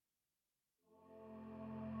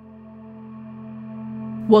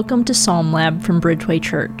Welcome to Psalm Lab from Bridgeway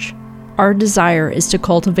Church. Our desire is to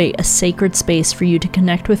cultivate a sacred space for you to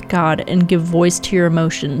connect with God and give voice to your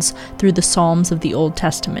emotions through the Psalms of the Old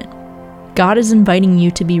Testament. God is inviting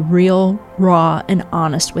you to be real, raw, and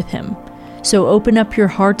honest with Him. So open up your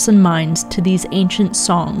hearts and minds to these ancient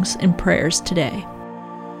songs and prayers today.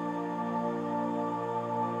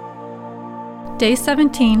 Day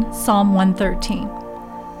 17, Psalm 113.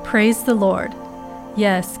 Praise the Lord.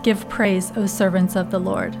 Yes, give praise, O servants of the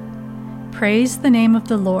Lord. Praise the name of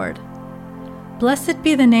the Lord. Blessed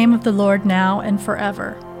be the name of the Lord now and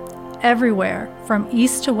forever. Everywhere, from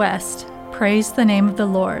east to west, praise the name of the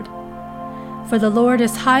Lord. For the Lord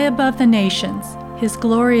is high above the nations, His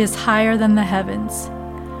glory is higher than the heavens.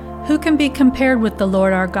 Who can be compared with the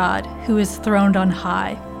Lord our God, who is throned on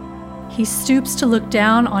high? He stoops to look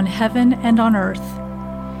down on heaven and on earth.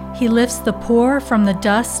 He lifts the poor from the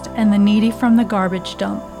dust and the needy from the garbage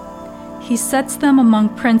dump. He sets them among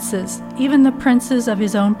princes, even the princes of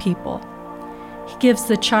His own people. He gives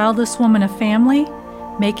the childless woman a family,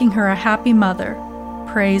 making her a happy mother.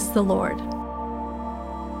 Praise the Lord.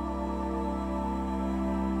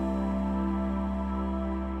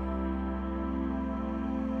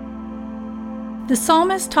 The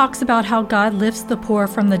psalmist talks about how God lifts the poor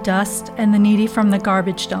from the dust and the needy from the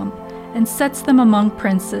garbage dump and sets them among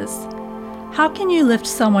princes. How can you lift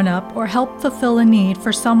someone up or help fulfill a need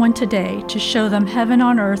for someone today to show them heaven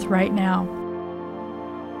on earth right now?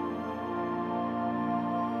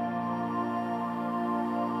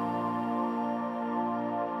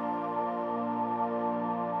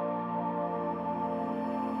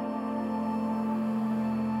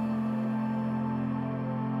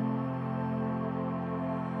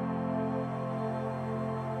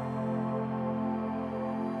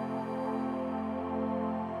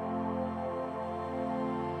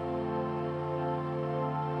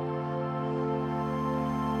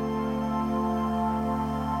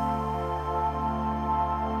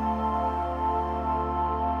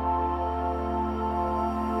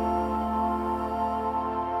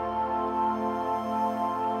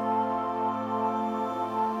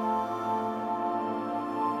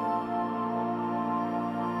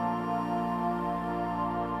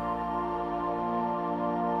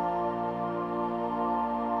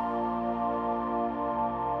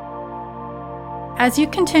 As you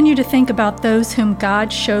continue to think about those whom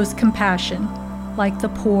God shows compassion, like the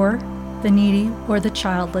poor, the needy, or the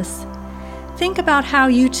childless, think about how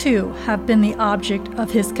you too have been the object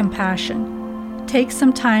of His compassion. Take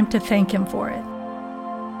some time to thank Him for it.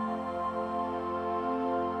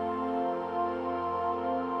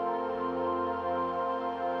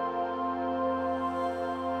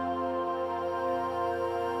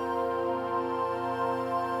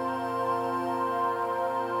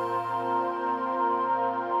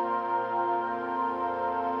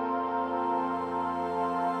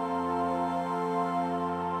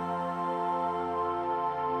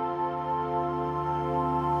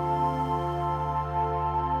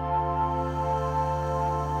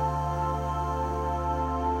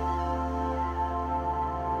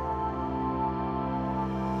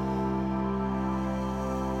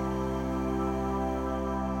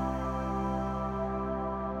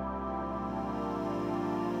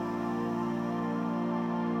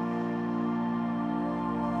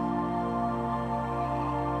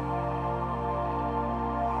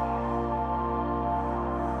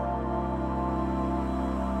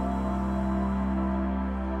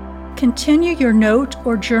 Continue your note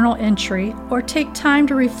or journal entry, or take time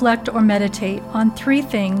to reflect or meditate on 3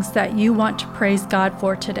 things that you want to praise God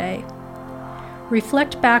for today.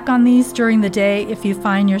 Reflect back on these during the day if you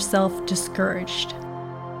find yourself discouraged.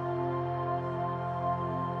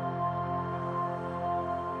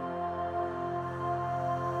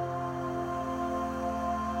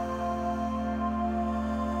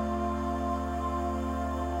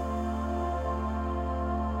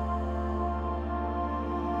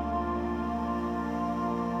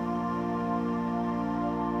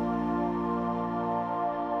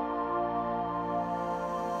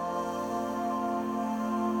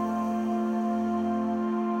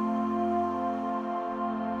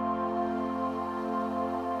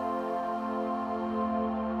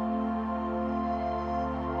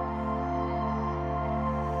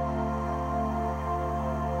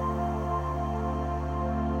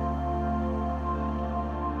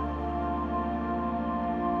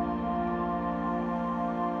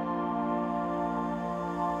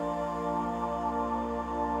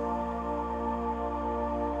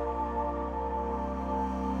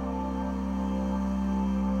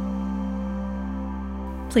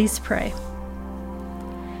 Please pray.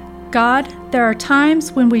 God, there are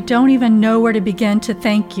times when we don't even know where to begin to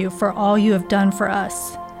thank you for all you have done for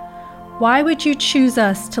us. Why would you choose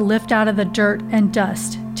us to lift out of the dirt and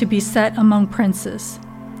dust to be set among princes?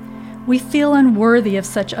 We feel unworthy of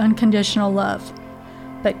such unconditional love.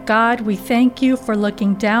 But God, we thank you for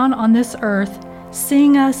looking down on this earth,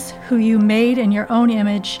 seeing us who you made in your own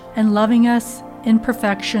image, and loving us,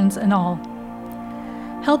 imperfections and all.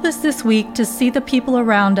 Help us this week to see the people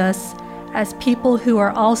around us as people who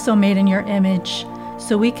are also made in your image,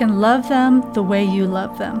 so we can love them the way you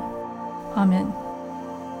love them. Amen.